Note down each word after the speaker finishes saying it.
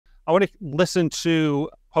I want to listen to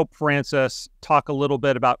Pope Francis talk a little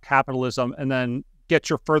bit about capitalism and then get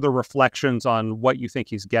your further reflections on what you think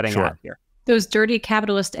he's getting at here. Those dirty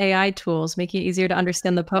capitalist AI tools make it easier to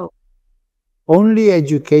understand the Pope. Only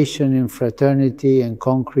education in fraternity and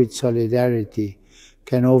concrete solidarity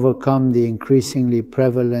can overcome the increasingly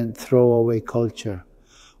prevalent throwaway culture,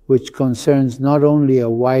 which concerns not only a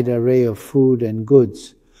wide array of food and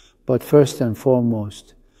goods, but first and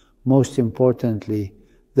foremost, most importantly,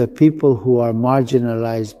 the people who are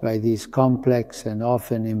marginalized by these complex and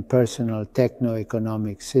often impersonal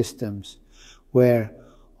techno-economic systems, where,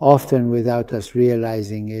 often without us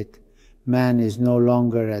realizing it, man is no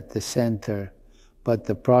longer at the center, but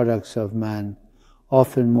the products of man,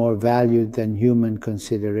 often more valued than human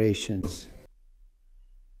considerations.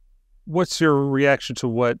 What's your reaction to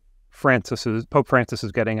what Pope Francis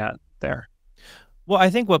is getting at there? Well,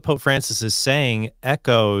 I think what Pope Francis is saying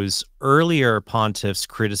echoes earlier pontiffs'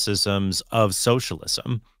 criticisms of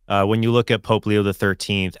socialism. When you look at Pope Leo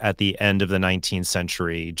XIII at the end of the 19th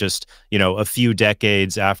century, just a few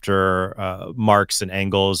decades after Marx and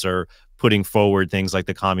Engels are putting forward things like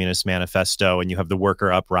the Communist Manifesto, and you have the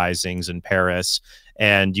worker uprisings in Paris,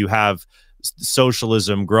 and you have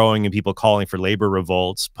socialism growing and people calling for labor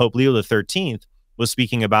revolts, Pope Leo XIII was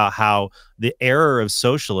speaking about how the error of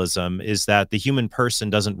socialism is that the human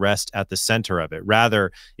person doesn't rest at the center of it.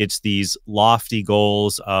 Rather, it's these lofty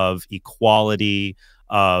goals of equality,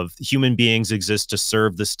 of human beings exist to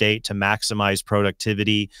serve the state, to maximize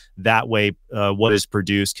productivity. That way, what is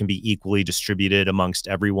produced can be equally distributed amongst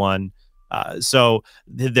everyone. So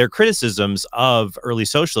their criticisms of early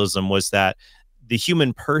socialism was that the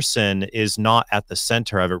human person is not at the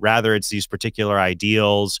center of it. Rather, it's these particular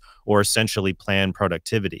ideals or essentially planned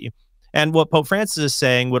productivity. And what Pope Francis is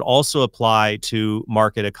saying would also apply to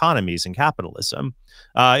market economies and capitalism.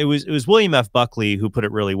 It was William F. Buckley who put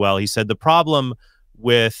it really well. He said, the problem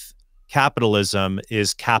with capitalism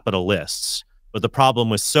is capitalists, but the problem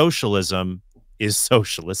with socialism is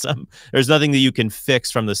socialism. There's nothing that you can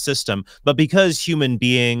fix from the system. But because human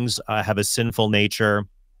beings have a sinful nature,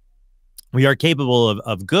 we are capable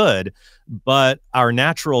of good, but our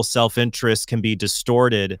natural self-interest can be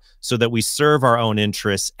distorted so that we serve our own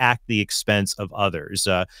interests at the expense of others,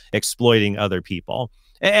 exploiting other people.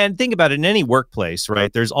 And think about it, in any workplace,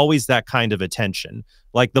 right? There's always that kind of attention.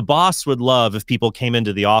 Like the boss would love if people came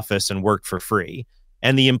into the office and worked for free.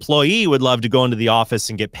 And the employee would love to go into the office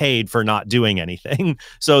and get paid for not doing anything.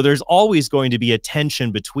 So there's always going to be a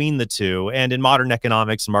tension between the two. And in modern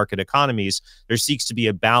economics and market economies, there seeks to be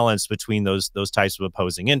a balance between those types of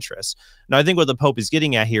opposing interests. Now, I think what the Pope is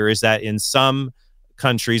getting at here is that in some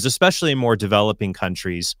countries, especially in more developing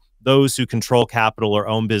countries, those who control capital or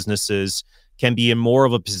own businesses can be in more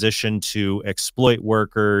of a position to exploit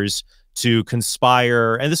workers, to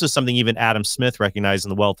conspire. And this is something even Adam Smith recognized in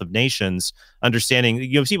The Wealth of Nations, understanding,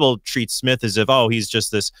 people treat Smith as if, oh, he's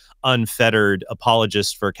just this unfettered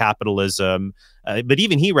apologist for capitalism. But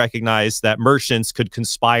even he recognized that merchants could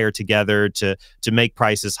conspire together to make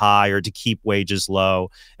prices high or to keep wages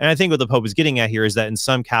low. And I think what the Pope is getting at here is that in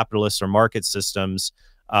some capitalist or market systems,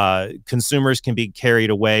 consumers can be carried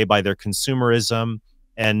away by their consumerism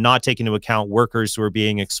and not take into account workers who are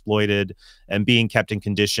being exploited and being kept in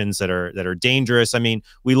conditions that are dangerous. I mean,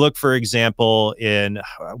 we look, for example, in,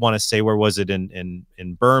 I want to say, where was it, in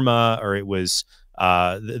Burma, or it was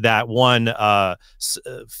that one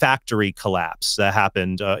factory collapse that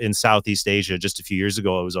happened in Southeast Asia just a few years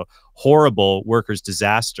ago. It was a horrible workers'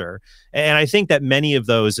 disaster. And I think that many of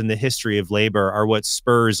those in the history of labor are what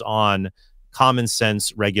spurs on common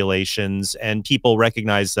sense regulations, and people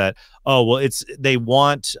recognize that, oh, well, they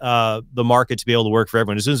want the market to be able to work for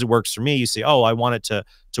everyone. As soon as it works for me, you say, oh, I want it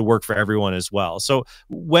to work for everyone as well. So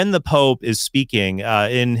when the Pope is speaking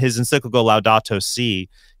in his encyclical Laudato Si,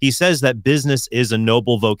 he says that business is a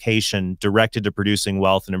noble vocation directed to producing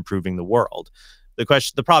wealth and improving the world.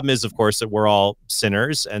 The problem is, of course, that we're all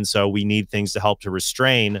sinners, and so we need things to help to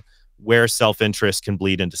restrain where self-interest can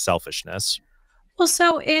bleed into selfishness. Well,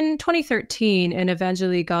 so in 2013, in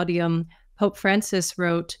Evangelii Gaudium, Pope Francis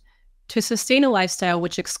wrote, "To sustain a lifestyle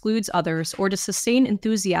which excludes others, or to sustain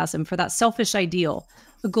enthusiasm for that selfish ideal,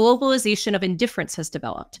 a globalization of indifference has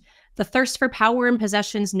developed. The thirst for power and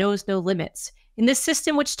possessions knows no limits. In this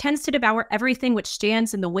system which tends to devour everything which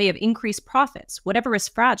stands in the way of increased profits, whatever is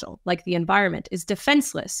fragile, like the environment, is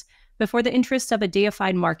defenseless before the interests of a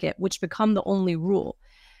deified market, which become the only rule."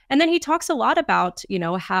 And then he talks a lot about,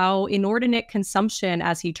 how inordinate consumption,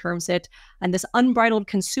 as he terms it, and this unbridled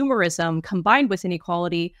consumerism combined with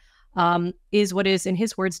inequality is what is, in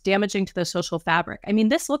his words, damaging to the social fabric. I mean,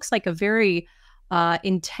 this looks like a very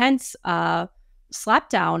intense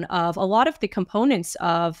slapdown of a lot of the components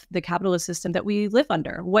of the capitalist system that we live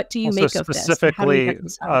under. What do you Also make of this? And how do you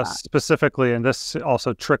reconcile that? specifically, and this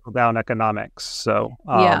also trickle down economics. So,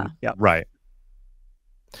 Yeah. yeah. Right.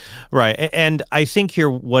 Right. And I think here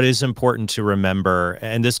what is important to remember,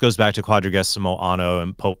 and this goes back to Quadragesimo Anno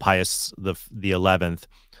and Pope Pius the 11th,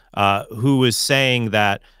 who was saying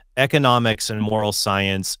that economics and moral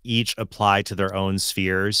science each apply to their own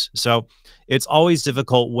spheres. So it's always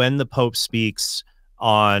difficult when the Pope speaks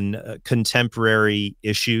on contemporary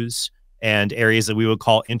issues and areas that we would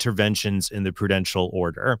call interventions in the prudential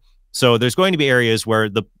order. So there's going to be areas where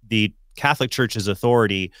the Catholic Church's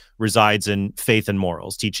authority resides in faith and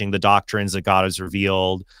morals, teaching the doctrines that God has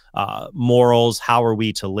revealed, morals, how are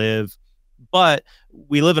we to live. But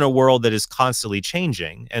we live in a world that is constantly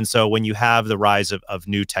changing. And so when you have the rise of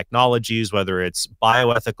new technologies, whether it's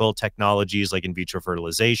bioethical technologies like in vitro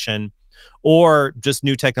fertilization, or just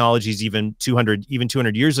new technologies even 200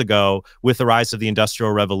 years ago with the rise of the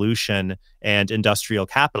Industrial Revolution and industrial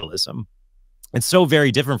capitalism, it's so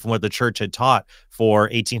very different from what the church had taught for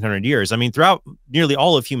 1800 years. I mean, throughout nearly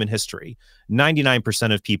all of human history,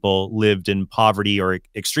 99% of people lived in poverty or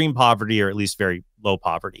extreme poverty, or at least very low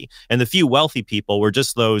poverty. And the few wealthy people were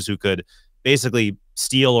just those who could basically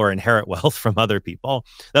steal or inherit wealth from other people.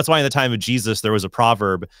 That's why in the time of Jesus, there was a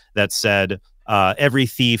proverb that said, every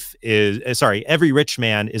rich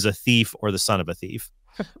man is a thief or the son of a thief.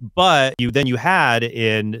 But you had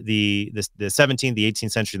in the 17th, the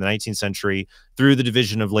 18th century, the 19th century, through the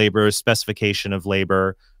division of labor, specification of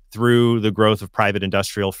labor, through the growth of private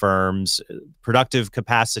industrial firms, productive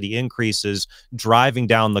capacity increases, driving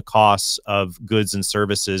down the costs of goods and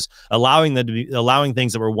services, allowing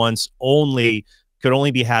things that were once could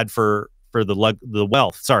only be had for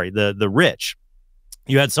the rich.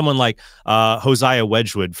 You had someone like Hosea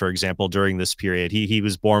Wedgwood, for example, during this period. He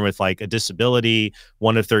was born with like a disability,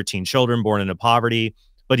 one of 13 children born into poverty,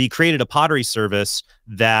 but he created a pottery service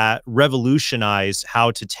that revolutionized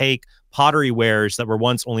how to take pottery wares that were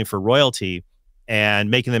once only for royalty and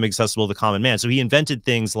making them accessible to the common man. So he invented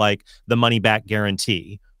things like the money back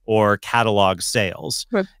guarantee or catalog sales.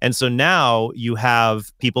 Right. And so now you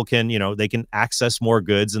have people they can access more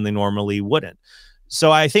goods than they normally wouldn't.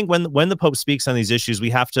 So I think when the Pope speaks on these issues, we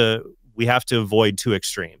have to avoid two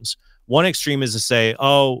extremes. One extreme is to say,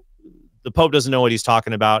 oh, the Pope doesn't know what he's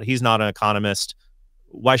talking about. He's not an economist.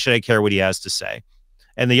 Why should I care what he has to say?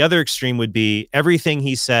 And the other extreme would be everything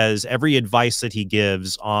he says, every advice that he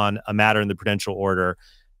gives on a matter in the prudential order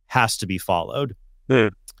has to be followed.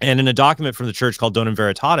 And in a document from the church called Donum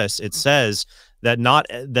Veritatis, it says that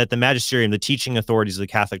the magisterium, the teaching authorities of the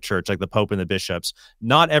Catholic Church, like the Pope and the bishops,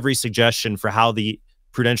 not every suggestion for how the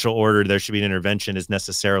prudential order there should be an intervention is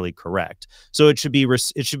necessarily correct. So it should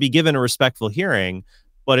be given a respectful hearing,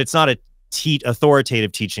 but it's not a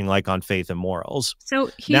authoritative teaching like on faith and morals. So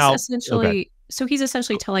he's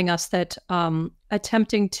essentially telling us that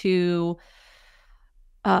attempting to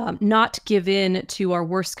not give in to our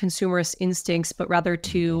worst consumerist instincts, but rather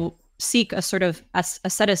to seek a sort of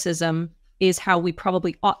asceticism is how we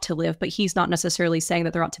probably ought to live. But he's not necessarily saying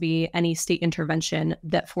that there ought to be any state intervention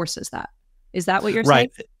that forces that. Is that what you're saying?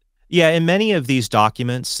 Right. Yeah, in many of these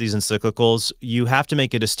documents, these encyclicals, you have to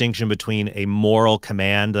make a distinction between a moral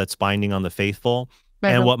command that's binding on the faithful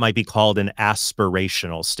and what might be called an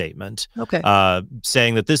aspirational statement. Okay.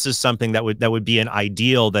 Saying that this is something that would be an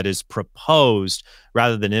ideal that is proposed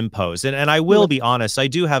rather than imposed. And I will be honest, I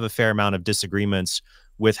do have a fair amount of disagreements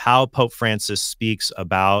with how Pope Francis speaks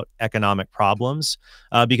about economic problems,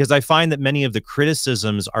 because I find that many of the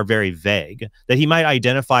criticisms are very vague, that he might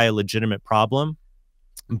identify a legitimate problem,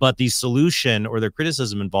 but the solution or the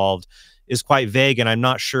criticism involved is quite vague, and I'm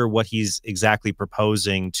not sure what he's exactly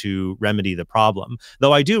proposing to remedy the problem.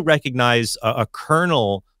 Though I do recognize a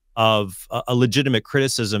kernel of a legitimate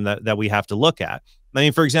criticism that we have to look at. I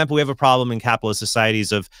mean, for example, we have a problem in capitalist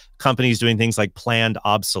societies of companies doing things like planned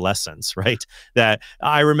obsolescence, right? That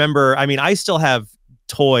I remember, I mean, I still have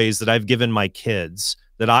toys that I've given my kids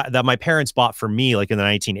that my parents bought for me like in the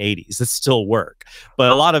 1980s that still work.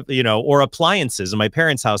 But a lot of, or appliances in my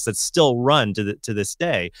parents' house that still run to this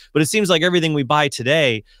day. But it seems like everything we buy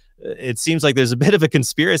today, it seems like there's a bit of a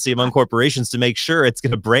conspiracy among corporations to make sure it's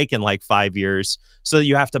going to break in like 5 years so that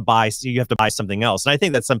you have to buy something else. And I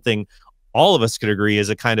think that's something all of us could agree is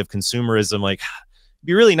a kind of consumerism. Like, it'd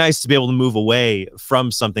be really nice to be able to move away from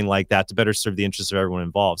something like that to better serve the interests of everyone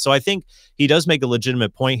involved. So I think he does make a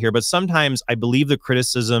legitimate point here, but sometimes I believe the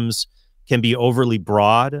criticisms can be overly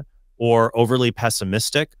broad or overly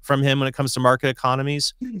pessimistic from him when it comes to market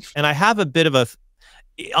economies. And I have a bit of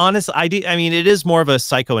Honestly, I mean, it is more of a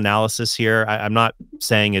psychoanalysis here. I'm not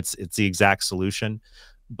saying it's the exact solution,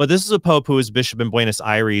 but this is a pope who was bishop in Buenos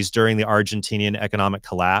Aires during the Argentinian economic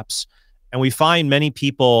collapse, and we find many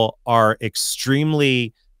people are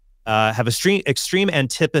extremely have extreme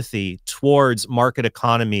antipathy towards market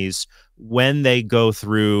economies when they go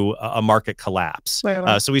through a market collapse.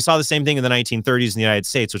 So we saw the same thing in the 1930s in the United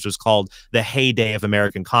States, which was called the heyday of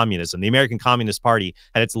American communism. The American Communist Party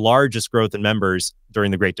had its largest growth in members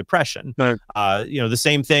during the Great Depression. Right. The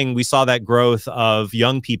same thing, we saw that growth of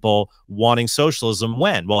young people wanting socialism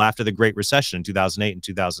when? Well, after the Great Recession in 2008 and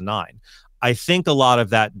 2009. I think a lot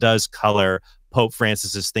of that does color Pope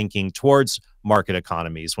Francis's thinking towards market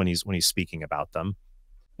economies when he's speaking about them.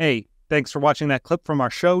 Hey, thanks for watching that clip from our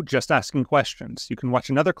show, Just Asking Questions. You can watch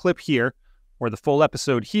another clip here or the full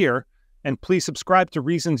episode here, and please subscribe to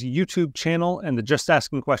Reason's YouTube channel and the Just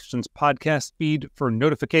Asking Questions podcast feed for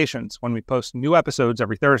notifications when we post new episodes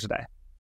every Thursday.